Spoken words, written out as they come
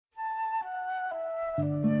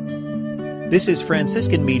This is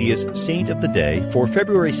Franciscan Media's Saint of the Day for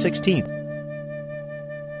February 16th.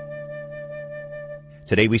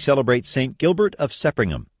 Today we celebrate St. Gilbert of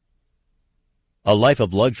Sempringham. A life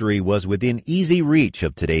of luxury was within easy reach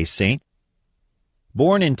of today's saint.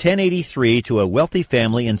 Born in 1083 to a wealthy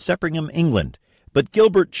family in Sempringham, England, but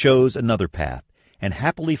Gilbert chose another path and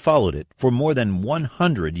happily followed it for more than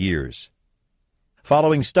 100 years.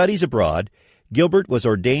 Following studies abroad, Gilbert was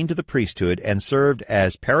ordained to the priesthood and served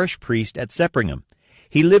as parish priest at Sempringham.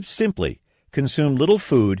 He lived simply, consumed little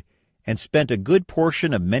food, and spent a good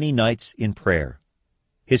portion of many nights in prayer.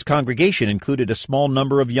 His congregation included a small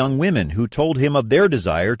number of young women who told him of their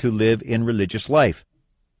desire to live in religious life.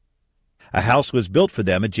 A house was built for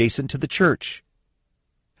them adjacent to the church.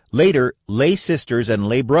 Later, lay sisters and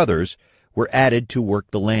lay brothers were added to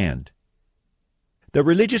work the land. The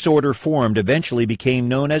religious order formed eventually became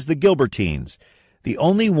known as the Gilbertines, the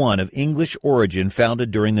only one of English origin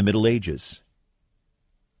founded during the Middle Ages.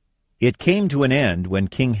 It came to an end when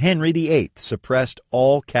King Henry VIII suppressed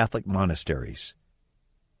all Catholic monasteries.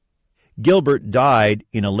 Gilbert died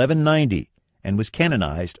in 1190 and was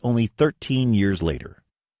canonized only 13 years later.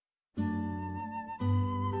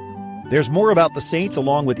 There's more about the saints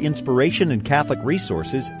along with inspiration and Catholic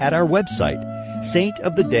resources at our website,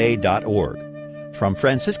 saintoftheday.org. From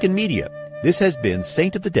Franciscan Media, this has been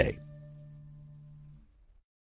Saint of the Day.